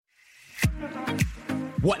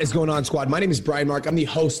What is going on, squad? My name is Brian Mark. I'm the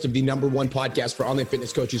host of the #1 podcast for online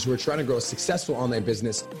fitness coaches who are trying to grow a successful online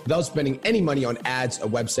business without spending any money on ads, a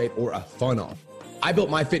website, or a funnel. I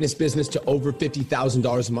built my fitness business to over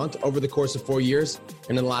 $50,000 a month over the course of 4 years.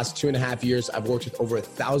 And in the last 2.5 years, I've worked with over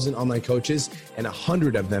 1,000 online coaches and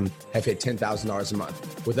 100 of them have hit $10,000 a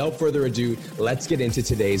month. Without further ado, let's get into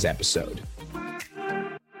today's episode.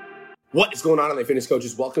 What is going on, online fitness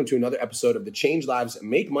coaches? Welcome to another episode of the Change Lives,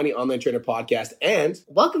 Make Money Online Trainer podcast. And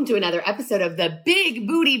welcome to another episode of the Big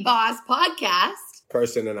Booty Boss podcast.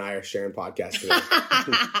 Kirsten and I are sharing podcasts today.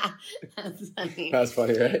 That's funny. That's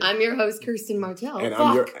funny, right? I'm your host, Kirsten Martell.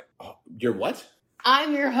 And you're what?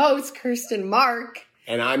 I'm your host, Kirsten Mark.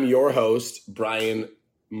 And I'm your host, Brian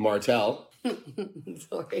Martell.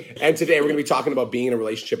 Sorry. And today we're going to be talking about being in a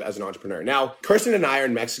relationship as an entrepreneur. Now, Kirsten and I are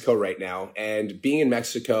in Mexico right now, and being in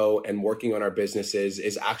Mexico and working on our businesses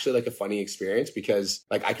is actually like a funny experience because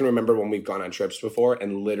like I can remember when we've gone on trips before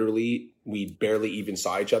and literally we barely even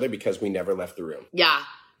saw each other because we never left the room. Yeah.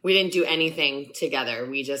 We didn't do anything together.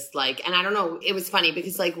 We just and I don't know, it was funny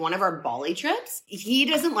because one of our Bali trips, he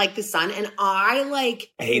doesn't like the sun and I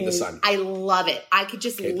hate the sun. I love it. I could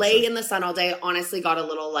just lay in the sun all day. Honestly, got a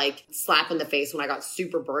little slap in the face when I got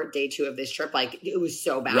super burnt day 2 of this trip. It was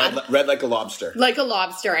so bad. Red like a lobster. Like a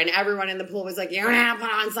lobster. And everyone in the pool was like, you're going to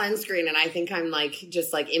put on sunscreen. And I think I'm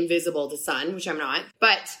just invisible to sun, which I'm not.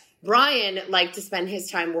 But Brian liked to spend his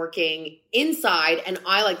time working inside and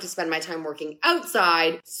I like to spend my time working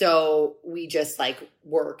outside. So we just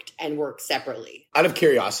worked separately. Out of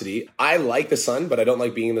curiosity, I like the sun, but I don't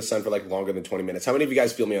like being in the sun for longer than 20 minutes. How many of you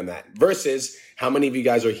guys feel me on that? Versus how many of you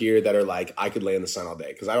guys are here that are I could lay in the sun all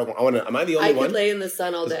day? Because am I the only one? I could lay in the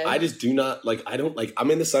sun all day. I just do not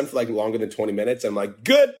I'm in the sun for longer than 20 minutes. I'm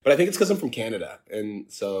good. But I think it's because I'm from Canada. And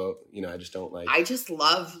so, I just don't I just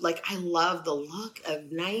love, I love the look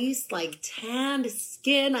of nice, tanned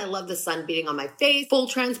skin. I love the sun beating on my face. Full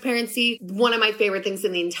transparency. One of my favorite things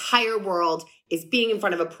in the entire world is being in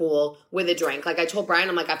front of a pool with a drink. I told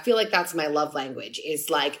Brian, I feel like that's my love language. Is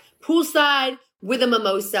poolside with a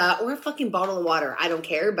mimosa or a fucking bottle of water. I don't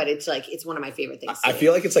care, but it's it's one of my favorite things. I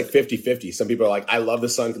feel like it's 50-50. Some people are I love the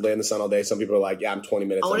sun, could lay in the sun all day. Some people are yeah, I'm 20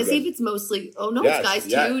 minutes. I want to see if it's mostly, it's guys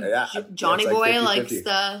too. Yeah. Johnny Boy 50-50. Likes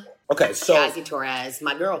the... Okay, so Jazzy Torres,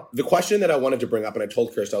 my girl. The question that I wanted to bring up, and I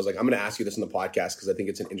told Kirsten, I was I'm going to ask you this in the podcast because I think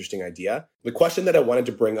it's an interesting idea. The question that I wanted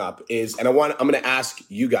to bring up is, and I'm going to ask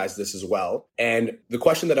you guys this as well. And the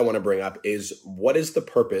question that I want to bring up is, what is the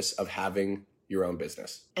purpose of having your own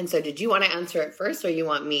business? And so did you want to answer it first or you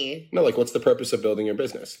want me? No, what's the purpose of building your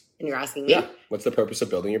business? And you're asking me? Yeah. What's the purpose of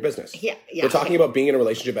building your business? Yeah. We're talking about being in a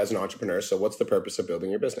relationship as an entrepreneur. So what's the purpose of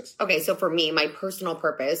building your business? Okay. So for me, my personal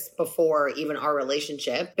purpose before even our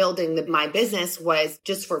relationship, building my business was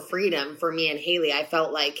just for freedom for me and Haley. I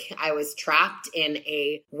felt like I was trapped in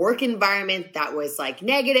a work environment that was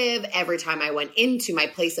negative. Every time I went into my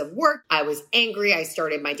place of work, I was angry. I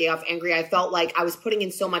started my day off angry. I felt like I was putting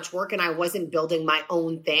in so much work and I wasn't building my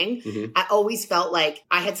own thing. Mm-hmm. I always felt like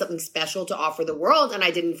I had something special to offer the world and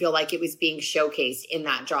I didn't feel like it was being showcased in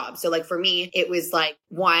that job. So for me, it was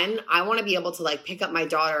one, I want to be able to pick up my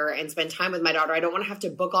daughter and spend time with my daughter. I don't want to have to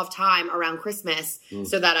book off time around Christmas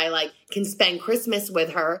so that I can spend Christmas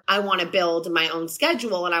with her. I want to build my own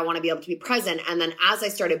schedule and I want to be able to be present. And then as I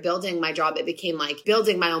started building my job, it became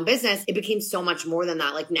building my own business. It became so much more than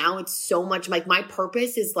that. Now it's so much my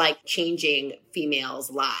purpose is changing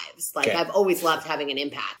females' lives. Okay. I've always loved having an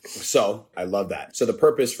impact. So I love that. So the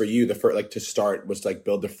purpose for you, to start was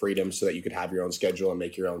build the freedom so that you could have your own schedule and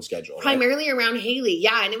make your own schedule. Right? Primarily around Haley.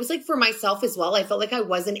 Yeah. And it was for myself as well. I felt like I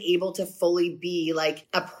wasn't able to fully be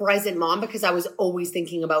a present mom because I was always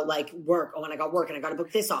thinking about work. Oh, and I got work and I got to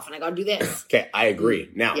book this off and I got to do this. Okay. I agree.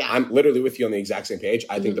 Now I'm literally with you on the exact same page.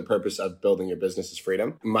 I think the purpose of building your business is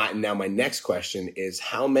freedom. My next question is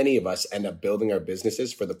how many of us end up building our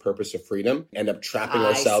businesses for the purpose of freedom, end up trapping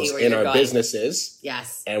ourselves in our businesses.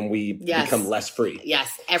 Yes. And we become less free.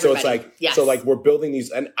 Yes. Everybody. So we're building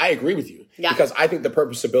these, and I agree with you because I think the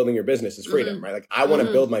purpose of building your business is freedom, right? I want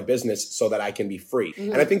to build my business so that I can be free.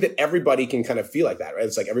 And I think that everybody can kind of feel like that, right?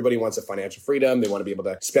 It's everybody wants a financial freedom. They want to be able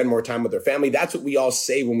to spend more time with their family. That's what we all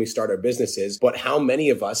say when we start our businesses. But how many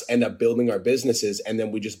of us end up building our businesses and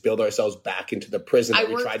then we just build ourselves back into the prison that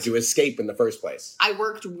we tried to escape in the first place? I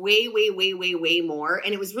worked way more.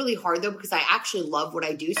 And it was really hard though, because I actually love what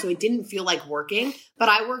I do. So it didn't feel feel like working, but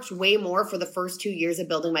I worked way more for the first 2 years of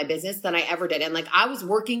building my business than I ever did. And like I was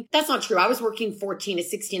working, that's not true. I was working 14 to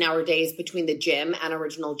 16 hour days between the gym and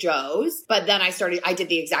Original Joe's. But then I did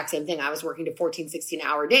the exact same thing. I was working to 14, 16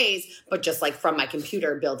 hour days, but just like from my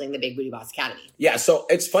computer building the Big Booty Boss Academy. Yeah. So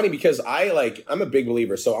it's funny because I'm a big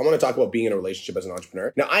believer. So I want to talk about being in a relationship as an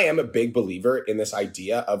entrepreneur. Now, I am a big believer in this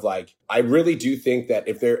idea of like, I really do think that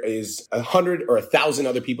if there is 100 or 1,000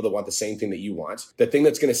 other people that want the same thing that you want, the thing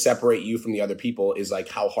that's going to separate you from the other people is like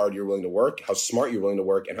how hard you're willing to work, how smart you're willing to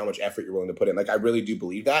work, and how much effort you're willing to put in. Like, I really do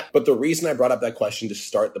believe that. But the reason I brought up that question to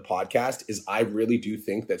start the podcast is I really do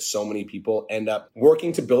think that so many people end up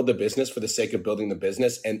working to build the business for the sake of building the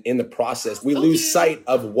business. And in the process, we lose sight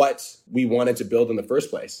of what we wanted to build in the first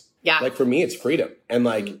place. Yeah. Like for me, it's freedom. And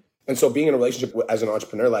like, and so being in a relationship as an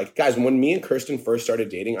entrepreneur, like guys, when me and Kirsten first started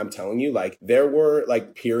dating, I'm telling you, like there were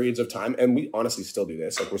like periods of time, and we honestly still do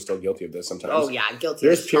this. Like we're still guilty of this sometimes. Oh yeah, guilty.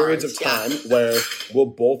 There's periods of time where we'll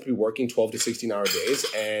both be working 12 to 16 hour days,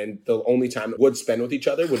 and the only time we'd spend with each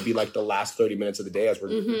other would be like the last 30 minutes of the day as we're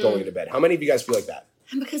going to bed. How many of you guys feel like that?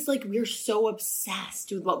 And because like we're so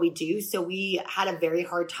obsessed with what we do, so we had a very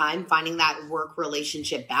hard time finding that work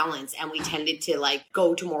relationship balance, and we tended to like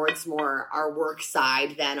go towards more our work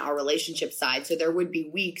side than our relationship side. So there would be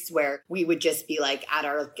weeks where we would just be like at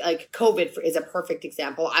our, like COVID is a perfect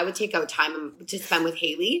example. I would take out time to spend with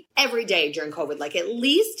Haley every day during COVID, like at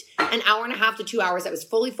least an hour and a half to 2 hours that was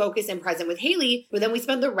fully focused and present with Haley. But then we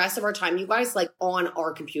spent the rest of our time, you guys, like on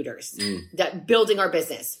our computers, that building our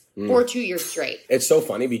business. For 2 years straight. It's so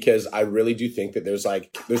funny because I really do think that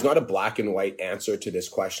there's not a black and white answer to this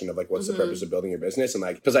question of like, what's the purpose of building your business? And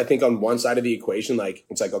like, because I think on one side of the equation, like,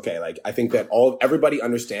 it's like, okay, like, I think that everybody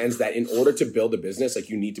understands that in order to build a business, like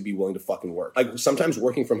you need to be willing to fucking work. Like sometimes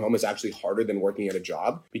working from home is actually harder than working at a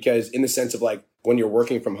job, because in the sense of like, when you're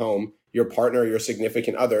working from home, your partner or your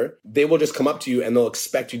significant other, they will just come up to you and they'll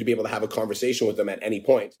expect you to be able to have a conversation with them at any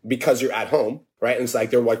point because you're at home, right? And it's like,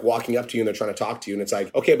 they're like walking up to you and they're trying to talk to you. And it's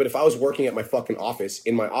like, okay, but if I was working at my fucking office,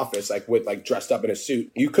 in my office, like with like dressed up in a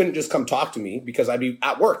suit, you couldn't just come talk to me because I'd be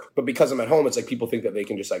at work. But because I'm at home, it's like people think that they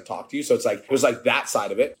can just like talk to you. So it's like, there's like that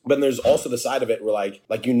side of it. But then there's also the side of it where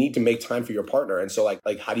like you need to make time for your partner. And so like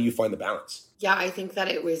how do you find the balance? Yeah, I think that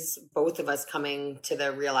it was both of us coming to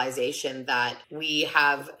the realization that we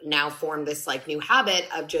have now formed this like new habit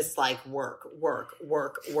of just like work.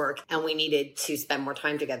 And we needed to spend more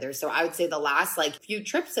time together. So I would say the last like few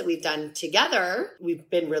trips that we've done together, we've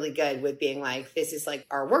been really good with being like, this is like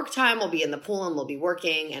our work time. We'll be in the pool and we'll be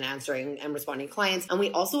working and answering and responding to clients. And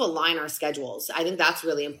we also align our schedules. I think that's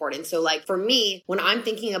really important. So like for me, when I'm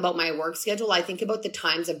thinking about my work schedule, I think about the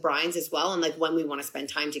times of Brian's as well. And like when we want to spend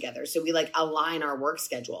time together. So we like align our work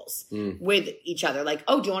schedules with each other. Like,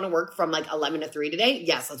 oh, do you want to work from like 11 to 3 today?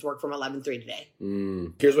 Yes, let's work from 11 to 3 today.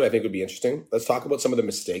 Here's what I think would be interesting. Let's talk about some of the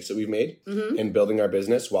mistakes that we've made in building our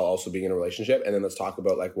business while also being in a relationship. And then let's talk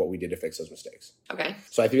about like what we did to fix those mistakes. Okay.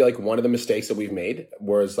 So I feel like one of the mistakes that we've made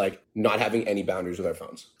was like not having any boundaries with our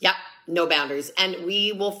phones. Yep. No boundaries. And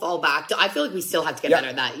we will fall back. I feel like we still have to get better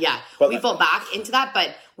at that. Yeah. But we fall back into that,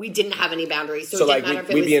 but we didn't have any boundaries. So it like didn't matter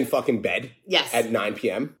if we'd be in fucking bed at 9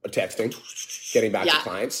 p.m. texting, getting back to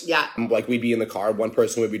clients. Yeah. Like we'd be in the car. One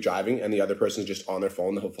person would be driving and the other person's just on their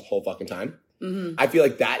phone the whole fucking time. I feel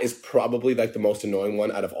like that is probably like the most annoying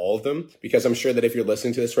one out of all of them, because I'm sure that if you're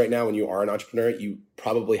listening to this right now and you are an entrepreneur, you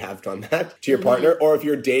probably have done that to your partner. Or if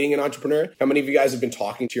you're dating an entrepreneur, how many of you guys have been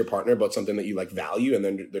talking to your partner about something that you like value and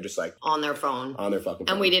then they're just like on their phone, on their fucking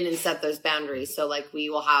phone. And we didn't set those boundaries. So like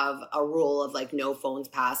we will have a rule of like no phones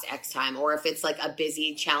past X time, or if it's like a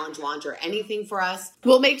busy challenge launch or anything for us,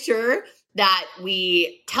 we'll make sure that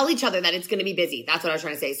we tell each other that it's going to be busy. That's what I was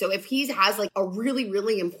trying to say. So if he has like a really,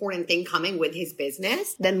 really important thing coming with his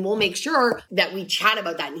business, then we'll make sure that we chat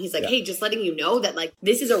about that. And he's like, hey, just letting you know that like,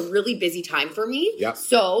 this is a really busy time for me.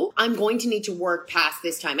 So I'm going to need to work past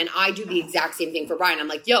this time. And I do the exact same thing for Brian. I'm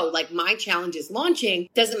like, yo, like my challenge is launching.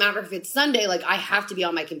 Doesn't matter if it's Sunday, like I have to be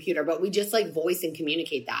on my computer, but we just like voice and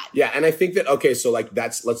communicate that. Yeah. And I think that, okay, so like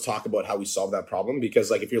let's talk about how we solve that problem, because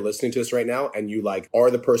like if you're listening to this right now and you like are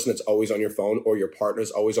the person that's always on your phone or your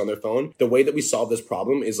partner's always on their phone, the way that we solve this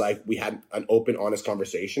problem is like we had an open, honest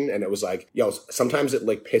conversation, and it was like, yo, sometimes it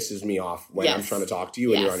like pisses me off when I'm trying to talk to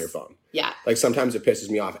you and you're on your phone. Yeah. Like sometimes it pisses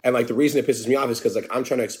me off. And like the reason it pisses me off is because like I'm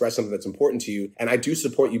trying to express something that's important to you. And I do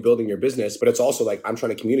support you building your business, but it's also like I'm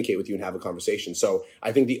trying to communicate with you and have a conversation. So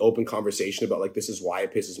I think the open conversation about like this is why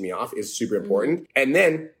it pisses me off is super important. And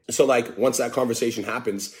then so like once that conversation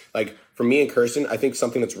happens, like for me and Kirsten, I think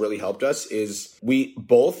something that's really helped us is we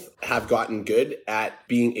both have gotten good at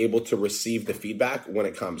being able to receive the feedback when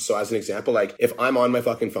it comes. So as an example, like if I'm on my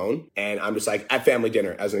fucking phone and I'm just like at family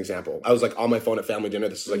dinner, as an example, I was like on my phone at family dinner.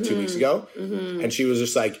 This is like 2 weeks ago. And she was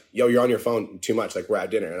just like, yo, you're on your phone too much. Like we're at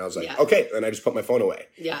dinner. And I was like, okay. And I just put my phone away.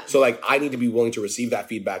 Yeah. So like I need to be willing to receive that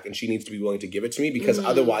feedback and she needs to be willing to give it to me because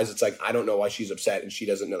otherwise it's like, I don't know why she's upset and she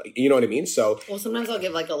doesn't know, like, you know what I mean? So, well, sometimes I'll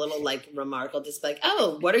give like a little like remark. I'll just be like,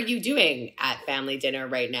 oh, what are you doing at family dinner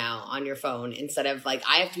right now on your phone? Instead of like,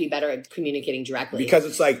 I have to be better at communicating directly. Because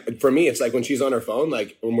it's like, for me, it's like when she's on her phone,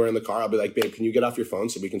 like when we're in the car, I'll be like, babe, can you get off your phone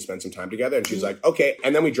so we can spend some time together? And she's like, okay.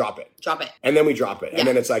 And then we drop it. And then we drop it. And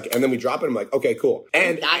then it's like, and then we drop it. I'm like, okay, cool.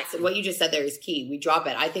 And that's what you just said there is key. We drop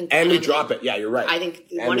it. I think. And we drop it. Yeah, you're right. I think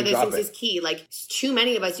one of those things is key. Like too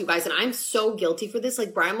many of us, you guys, and I'm so guilty for this.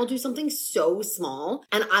 Like Brian will do something so small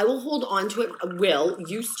and I will hold on to it.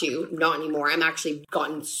 Used to, not anymore. I'm actually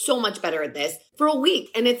gotten so much better at this for a week.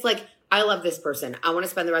 And it's like, I love this person. I want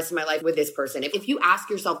to spend the rest of my life with this person. If you ask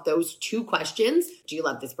yourself those two questions, do you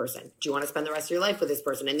love this person? Do you want to spend the rest of your life with this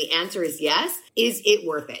person? And the answer is yes. Is it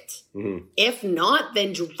worth it? If not,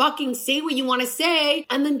 then fucking say what you want to say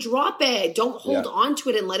and then drop it. Don't hold on to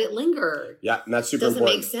it and let it linger. Yeah, and that's super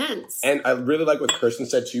important. Doesn't make sense. And I really like what Kirsten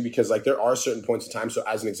said too, because like there are certain points in time. So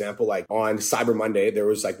as an example, like on Cyber Monday, there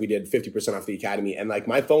was like, we did 50% off the academy and like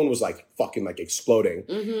my phone was like fucking like exploding.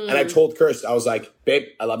 And I told Kirsten, I was like, babe,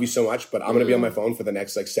 I love you so much, but I'm going to be on my phone for the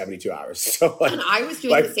next like 72 hours. So like, and I was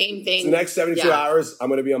doing the same thing. The next 72 hours, I'm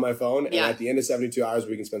going to be on my phone. And at the end of 72 hours,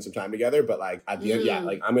 we can spend some time together. But like at the end,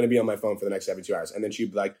 like I'm going to be on my phone for the next 72 hours. And then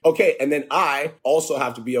she'd be like, okay. And then I also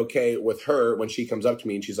have to be okay with her when she comes up to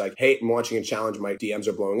me and she's like, hey, I'm watching a challenge. My DMs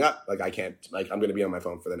are blowing up. Like I can't, like I'm going to be on my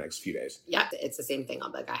phone for the next few days. Yeah, it's the same thing.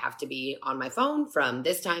 I'm like, I have to be on my phone from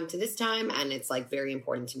this time to this time. And it's like very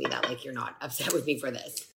important to me that like you're not upset with me for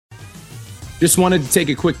this. Just wanted to take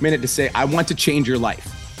a quick minute to say, I want to change your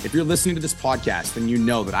life. If you're listening to this podcast, then you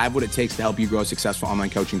know that I have what it takes to help you grow a successful online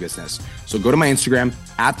coaching business. So go to my Instagram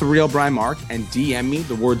 @TheRealBrianMark and DM me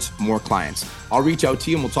the words more clients. I'll reach out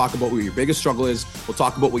to you and we'll talk about what your biggest struggle is. We'll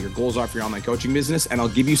talk about what your goals are for your online coaching business, and I'll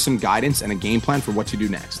give you some guidance and a game plan for what to do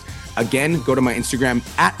next. Again, go to my Instagram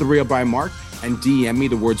 @TheRealBrianMark and DM me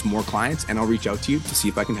the words more clients, and I'll reach out to you to see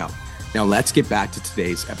if I can help. Now let's get back to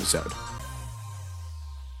today's episode.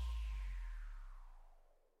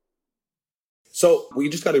 So we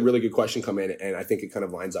just got a really good question come in and I think it kind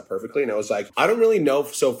of lines up perfectly. And I was like, I don't really know.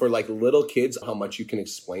 So for like little kids, how much you can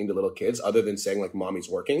explain to little kids other than saying like mommy's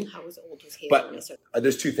working. How old was he? But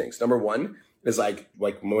there's two things. Number one is like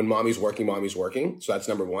when mommy's working. So that's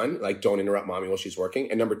number one, like don't interrupt mommy while she's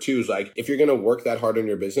working. And number two is like, if you're going to work that hard on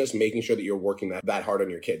your business, making sure that you're working that hard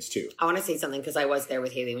on your kids too. I want to say something because I was there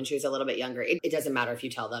with Haley when she was a little bit younger. It doesn't matter if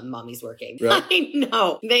you tell them mommy's working. Right? I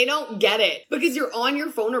know. They don't get it because you're on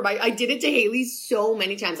your phone or I did it to Haley so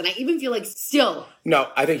many times. And I even feel like still. No,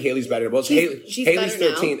 I think Haley's better. Well, she's Haley's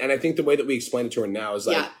better 13. now. And I think the way that we explain it to her now is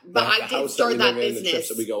like, yeah, but I did start that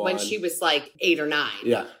business when she was like 8 or 9.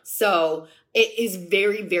 Yeah. So it is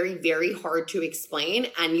very, very, very hard to explain.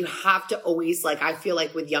 And you have to always, like, I feel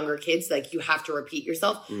like with younger kids, like you have to repeat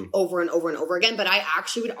yourself over and over and over again. But I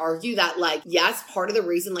actually would argue that, like, yes, part of the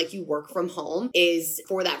reason, like, you work from home is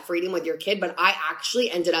for that freedom with your kid. But I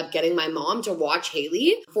actually ended up getting my mom to watch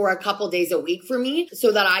Haley for a couple days a week for me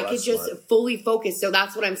so that I could just fully focus. So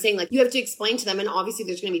that's what I'm saying. Like, you have to explain to them. And obviously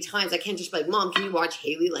there's going to be times I can't just be like, Mom, can you watch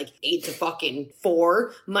Haley like 8 to fucking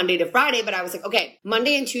 4 Monday to Friday? But I was like, okay,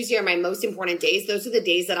 Monday and Tuesday are my most important days. Those are the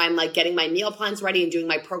days that I'm like getting my meal plans ready and doing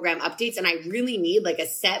my program updates. And I really need like a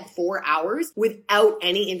set 4 hours without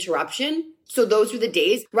any interruption. So those were the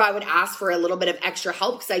days where I would ask for a little bit of extra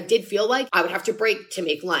help because I did feel like I would have to break to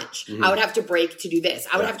make lunch. I would have to break to do this.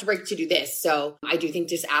 I would have to break to do this. So I do think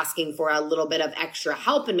just asking for a little bit of extra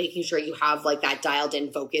help and making sure you have like that dialed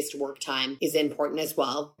in focused work time is important as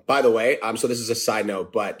well. By the way, so this is a side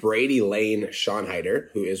note, but Brady Lane Schonheider,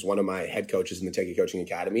 who is one of my head coaches in the 10K Coaching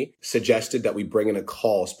Academy, suggested that we bring in a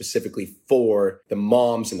call specifically for the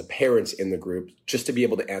moms and the parents in the group just to be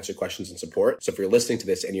able to answer questions and support. So if you're listening to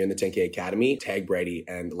this and you're in the 10K Academy, tag Brady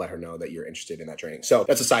and let her know that you're interested in that training. So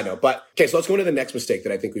that's a side note. But okay, so let's go into the next mistake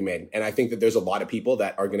that I think we made. And I think that there's a lot of people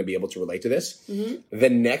that are going to be able to relate to this. The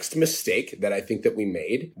next mistake that I think that we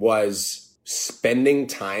made was spending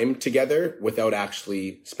time together without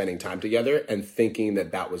actually spending time together and thinking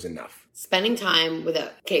that that was enough. Spending time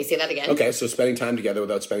without, okay, say that again. Okay, so spending time together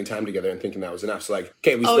without spending time together and thinking that was enough. So like,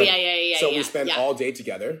 okay, we spend all day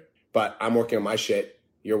together, but I'm working on my shit,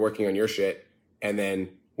 you're working on your shit, and then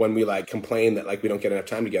when we like complain that like we don't get enough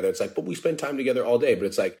time together, it's like, but we spend time together all day. But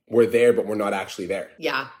it's like we're there, but we're not actually there.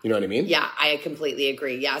 Yeah. You know what I mean? Yeah, I completely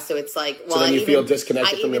agree. Yeah. So it's like, well, so then you feel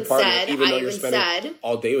disconnected from your partner, even though you're spending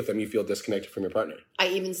all day with them. You feel disconnected from your partner. I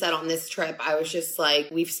even said on this trip, I was just like,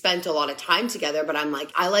 we've spent a lot of time together, but I'm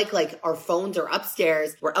like, I like our phones are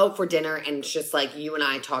upstairs, we're out for dinner, and it's just like you and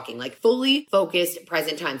I talking, like fully focused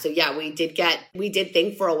present time. So yeah, we did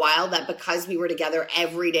think for a while that because we were together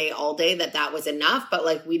every day, all day, that was enough. But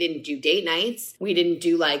like, we didn't do date nights. We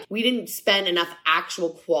didn't spend enough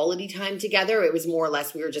actual quality time together. It was more or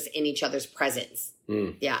less, we were just in each other's presence.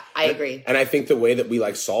 Yeah, I agree. And I think the way that we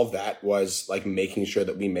like solved that was like making sure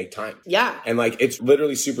that we make time. Yeah. And like, it's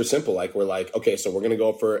literally super simple. Like we're like, okay, so we're going to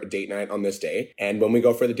go for a date night on this day. And when we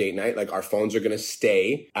go for the date night, like our phones are going to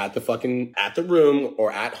stay at the room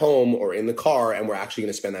or at home or in the car. And we're actually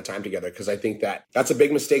going to spend that time together. Cause I think that that's a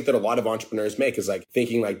big mistake that a lot of entrepreneurs make, is like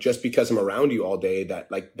thinking like, just because I'm around you all day, that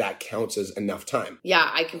like that counts as enough time. Yeah,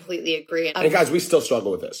 I completely agree. And guys, we still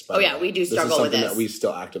struggle with this. Oh yeah, we do struggle with this. That we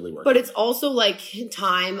still actively work. But it's also like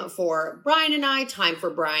time for Brian and I, time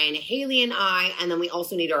for Brian, Haley and I, and then we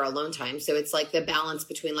also need our alone time. So it's like the balance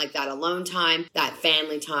between like that alone time, that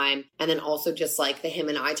family time, and then also just like the him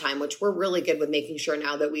and I time, which we're really good with making sure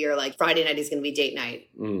now that we are like, Friday night is going to be date night.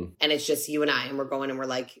 And it's just you and I, and we're going and we're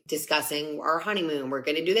like discussing our honeymoon. We're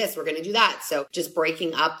going to do this, we're going to do that. So just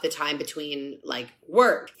breaking up the time between like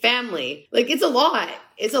work, family, like it's a lot.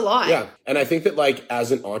 It's a lot. Yeah. And I think that like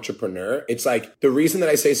as an entrepreneur, it's like the reason that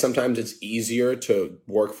I say sometimes it's easier to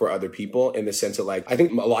work for other people in the sense that like, I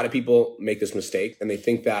think a lot of people make this mistake and they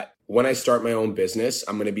think that when I start my own business,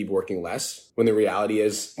 I'm going to be working less. When the reality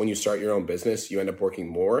is when you start your own business, you end up working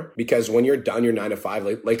more, because when you're done your 9 to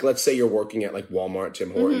 5, like let's say you're working at like Walmart,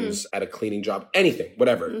 Tim Hortons, at a cleaning job, anything,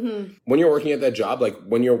 whatever. When you're working at that job, like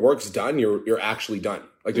when your work's done, you're actually done.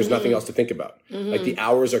 Like there's nothing else to think about. Like the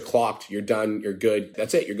hours are clocked, you're done, you're good.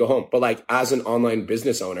 That's it. You go home. But like as an online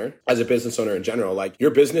business owner, as a business owner in general, like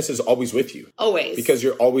your business is always with you. Always. Because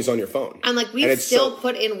you're always on your phone. And like we still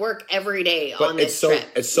put in work every day on this trip.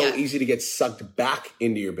 It's so easy to get sucked back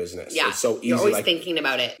into your business. Yeah. It's so easy. You're always thinking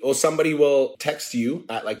about it. Well, somebody will text you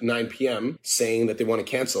at like 9 p.m. saying that they want to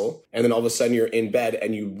cancel. And then all of a sudden you're in bed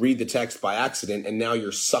and you read the text by accident and now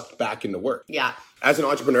you're sucked back into work. Yeah. As an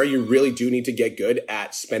entrepreneur, you really do need to get good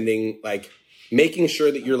at spending, like making sure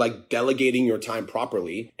that you're like delegating your time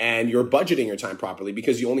properly and you're budgeting your time properly,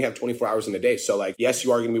 because you only have 24 hours in a day. So like, yes,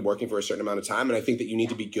 you are going to be working for a certain amount of time. And I think that you need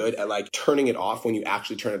to be good at like turning it off when you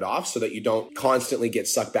actually turn it off, so that you don't constantly get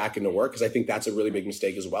sucked back into work. Cause I think that's a really big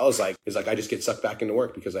mistake as well, is like I just get sucked back into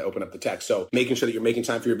work because I open up the text. So making sure that you're making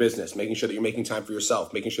time for your business, making sure that you're making time for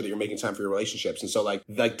yourself, making sure that you're making time for your relationships. And so like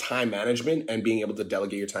time management and being able to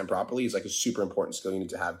delegate your time properly is like a super important skill you need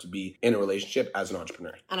to have to be in a relationship as an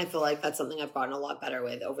entrepreneur. And I feel like that's something I've gotten a lot better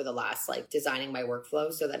with over the last, like designing my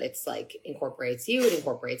workflow so that it's like incorporates you, it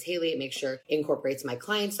incorporates Haley, it makes sure it incorporates my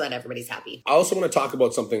clients so that everybody's happy. I also want to talk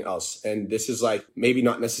about something else. And this is like maybe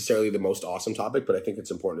not necessarily the most awesome topic, but I think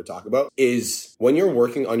it's important to talk about, is when you're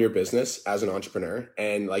working on your business as an entrepreneur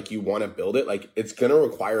and like you want to build it, like it's going to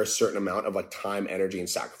require a certain amount of like time, energy, and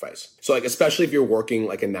sacrifice. So like, especially if you're working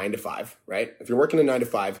like a 9 to 5, right? If you're working a 9 to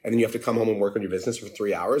 5 and then you have to come home and work on your business for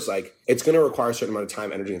 3 hours, like it's going to require a certain amount of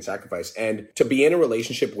time, energy, and sacrifice. And to be in a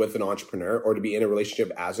relationship with an entrepreneur, or to be in a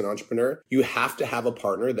relationship as an entrepreneur, you have to have a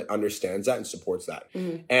partner that understands that and supports that.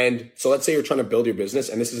 And so let's say you're trying to build your business,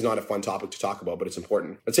 and this is not a fun topic to talk about, but it's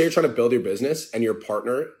important. Let's say you're trying to build your business and your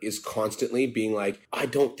partner is constantly being like, I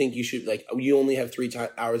don't think you should, like, you only have 3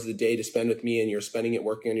 hours of the day to spend with me and you're spending it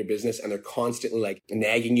working on your business. And they're constantly like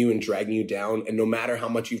nagging you and dragging you down. And no matter how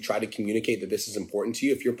much you try to communicate that this is important to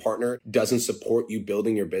you, if your partner doesn't support you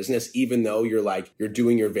building your business, even though you're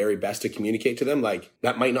doing your very best to communicate to them, like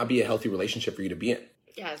that might not be a healthy relationship for you to be in.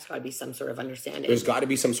 Yeah, there's got to be some sort of understanding. There's got to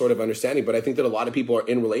be some sort of understanding. But I think that a lot of people are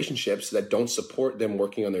in relationships that don't support them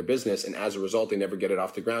working on their business. And as a result, they never get it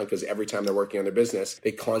off the ground, because every time they're working on their business,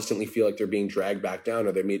 they constantly feel like they're being dragged back down,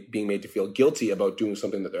 or they're being made to feel guilty about doing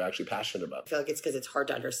something that they're actually passionate about. I feel like it's because it's hard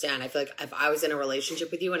to understand. I feel like if I was in a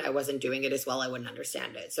relationship with you and I wasn't doing it as well, I wouldn't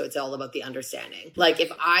understand it. So it's all about the understanding. Like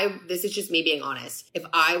this is just me being honest. If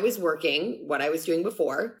I was working what I was doing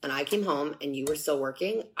before and I came home and you were still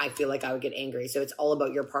working, I feel like I would get angry. So it's all about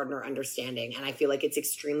about your partner understanding. And I feel like it's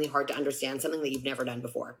extremely hard to understand something that you've never done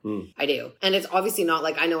before. I do. And it's obviously not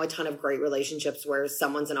like, I know a ton of great relationships where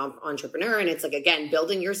someone's an entrepreneur and it's like, again,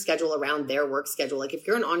 building your schedule around their work schedule. Like if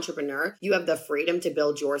you're an entrepreneur, you have the freedom to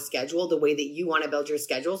build your schedule the way that you want to build your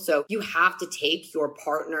schedule. So you have to take your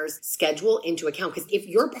partner's schedule into account, because if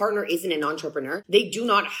your partner isn't an entrepreneur, they do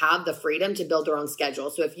not have the freedom to build their own schedule.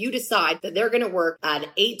 So if you decide that they're going to work at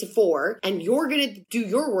 8 to 4 and you're going to do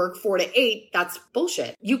your work 4 to 8, that's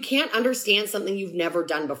bullshit. You can't understand something you've never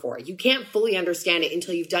done before. You can't fully understand it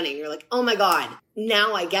until you've done it. And you're like, oh my God,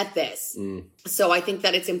 now I get this. So I think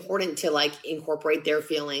that it's important to like incorporate their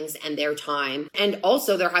feelings and their time. And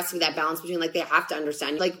also there has to be that balance between like, they have to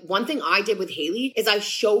understand. Like one thing I did with Haley is I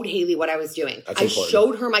showed Haley what I was doing. I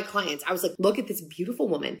showed her my clients. I was like, look at this beautiful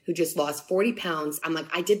woman who just lost 40 pounds. I'm like,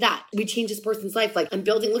 I did that. We changed this person's life. Like I'm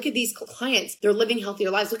building, look at these clients. They're living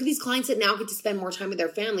healthier lives. Look at these clients that now get to spend more time with their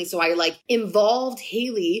family. So I like involved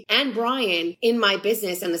Haley and Brian in my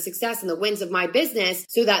business and the success and the wins of my business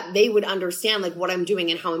so that they would understand like what I'm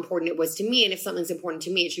doing and how important it was to me. And if something's important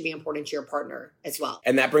to me, it should be important to your partner as well.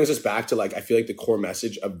 And that brings us back to like, I feel like the core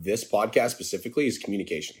message of this podcast specifically is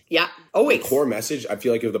communication. Yeah. Always. The core message, I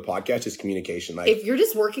feel like, of the podcast is communication. Like if you're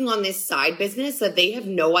just working on this side business that they have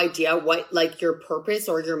no idea what like your purpose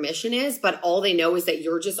or your mission is, but all they know is that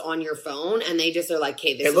you're just on your phone and they just are like,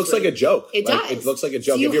 hey, this it looks like a joke. It like, does. It looks like a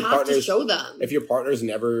joke. So you have to show them. If your partner's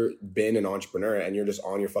never been an entrepreneur and you're just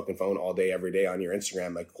on your fucking phone all day, every day on your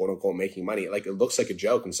Instagram, like quote unquote making money, like it looks like a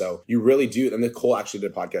joke. And so you really do, and Nicole actually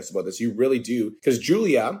did a podcast about this, you really do, because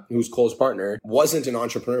Julia, who's Cole's partner, wasn't an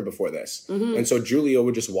entrepreneur before this. And so Julia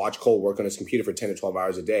would just watch Cole work on his computer for 10 to 12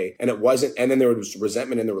 hours a day. And it wasn't, and then there was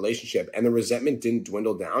resentment in the relationship, and the resentment didn't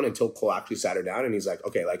dwindle down until Cole actually sat her down and he's like,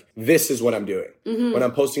 okay, like this is what I'm doing. When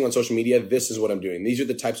I'm posting on social media, this is what I'm doing. These are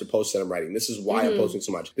the types of posts that I'm writing. This is why I'm posting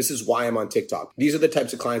so much. This is why I'm on TikTok. These are the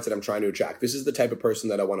types of clients that I'm trying to attract. This is the type of person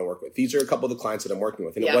that I want to work with. These are a couple of the clients that I'm working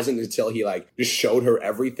with. And it wasn't until he like just showed her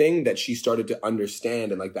everything that she started to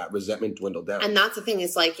understand, and like that resentment dwindled down. And that's the thing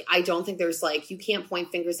is like, I don't think there's like, you can't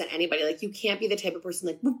point fingers at anybody. Like you can't be the type of person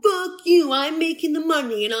like, well, fuck you, I'm making the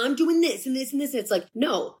money and I'm doing this and this and this. And it's like,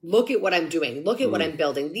 no, look at what I'm doing. Look at what I'm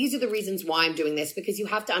building. These are the reasons why I'm doing this, because you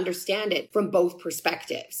have to understand it from both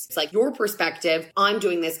perspectives. It's like your perspective, I'm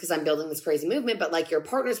doing this because I'm building this crazy movement, but like your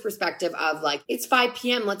partner's perspective of like, it's 5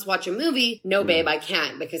 p.m., let's watch a movie. No, babe, I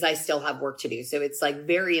can't because I still have work to do. So it's like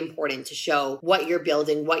very important to show what you're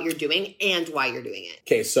building, what you're doing, and why you're doing it.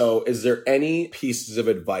 Okay, so is there any pieces of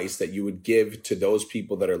advice that you would give to those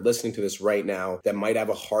people that are listening to this right now that might have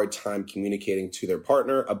a hard time communicating to their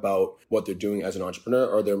partner about what they're doing as an entrepreneur,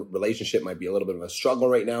 or their relationship might be a little bit of a struggle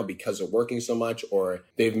right now because they're working so much, or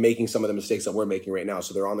they're making some of the mistakes that we're making right now,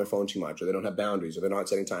 so they're on their phone too much, or they don't have boundaries, or they're not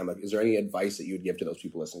setting time? Like, is there any advice that you would give to those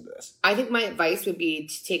people listening to this? I think my advice would be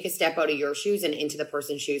to take a step out of your shoes and into the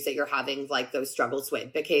person's shoes that you're having like those struggles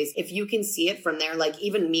with, because if you can see it from there, like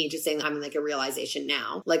even me just saying I'm like a realization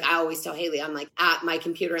now, like I always tell Haley, I'm like at my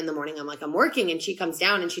computer in the morning, I'm like, I'm working, and she comes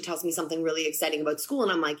down and she tells me something really exciting about school,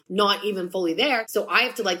 and I'm like not even fully there. So I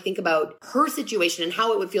have to like think about her situation and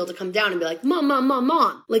how it would feel to come down and be like, mom,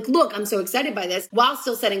 like, look, I'm so excited by this, while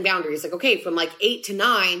still setting boundaries. Like, okay, from like 8 to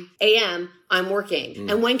 9 a.m., I'm working.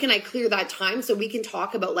 And when can I clear that time so we can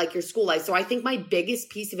talk about like your school life? So I think my biggest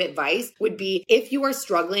piece of advice would be, if you are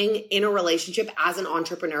struggling in a relationship as an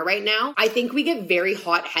entrepreneur right now, I think we get very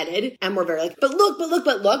hot-headed and we're very like, but look.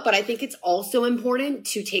 But I think it's also important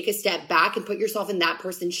to take a step back and put yourself in that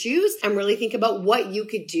person's shoes and really think about what you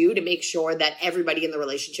could do to make sure that everybody in the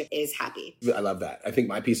relationship is happy. I love that. I think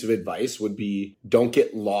my piece of advice would be, don't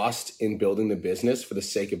get lost in building the business for the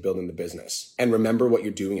sake of building the business, and remember what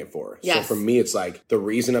you're doing it for. Yes. So for me, it's like, the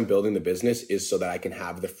reason I'm building the business is so that I can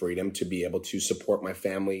have the freedom to be able to support my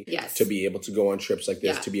family, to be able to go on trips like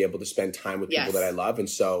this, to be able to spend time with people that I love. And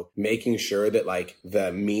so making sure that like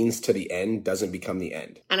the means to the end doesn't become the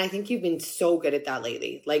end. And I think you've been so good at that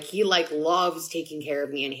lately. Like he like loves taking care of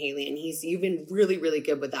me and Haley, and you've been really, really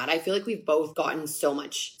good with that. I feel like we've both gotten so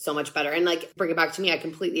much better. And like, bring it back to me, I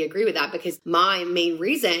completely agree with that, because my main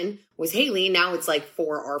reason was Haley. Now it's like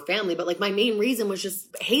for our family, but like my main reason was just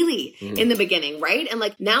Haley in the beginning, right? And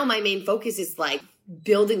like now my main focus is like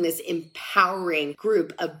building this empowering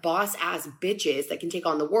group of boss ass bitches that can take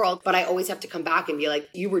on the world. But I always have to come back and be like,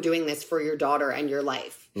 you were doing this for your daughter and your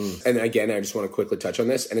life. And again, I just want to quickly touch on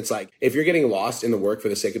this. And it's like, if you're getting lost in the work for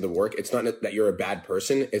the sake of the work, it's not that you're a bad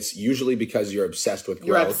person. It's usually because you're obsessed with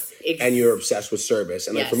growth and you're obsessed with service.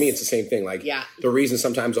 And like for me, it's the same thing. Like the reason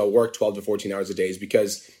sometimes I'll work 12 to 14 hours a day is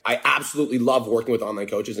because I absolutely love working with online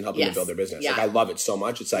coaches and helping them build their business. Like I love it so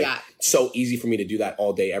much. It's like so easy for me to do that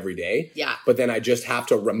all day, every day. But then I just have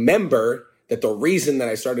to remember that the reason that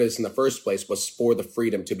I started this in the first place was for the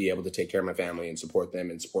freedom to be able to take care of my family and support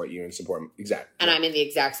them and support you and support them. Exactly. And I'm in the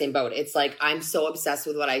exact same boat. It's like, I'm so obsessed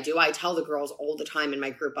with what I do. I tell the girls all the time in my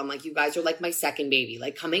group, I'm like, you guys are like my second baby.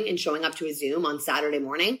 Like coming and showing up to a Zoom on Saturday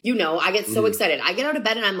morning, you know, I get so excited. I get out of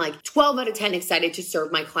bed and I'm like 12 out of 10 excited to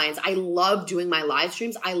serve my clients. I love doing my live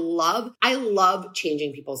streams. I love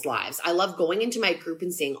changing people's lives. I love going into my group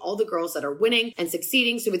and seeing all the girls that are winning and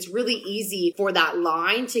succeeding. So it's really easy for that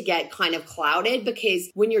line to get kind of clouded, because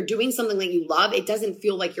when you're doing something that you love, it doesn't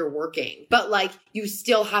feel like you're working, but like you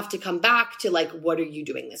still have to come back to like, what are you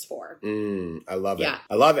doing this for? I love it.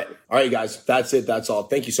 I love it. All right, you guys, that's it. That's all.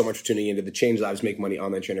 Thank you so much for tuning into the Change Lives, Make Money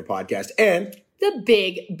Online Trainer podcast and the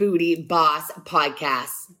Big Booty Boss podcast.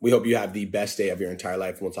 We hope you have the best day of your entire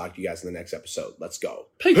life, and we'll talk to you guys in the next episode. Let's go.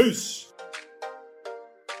 Peace.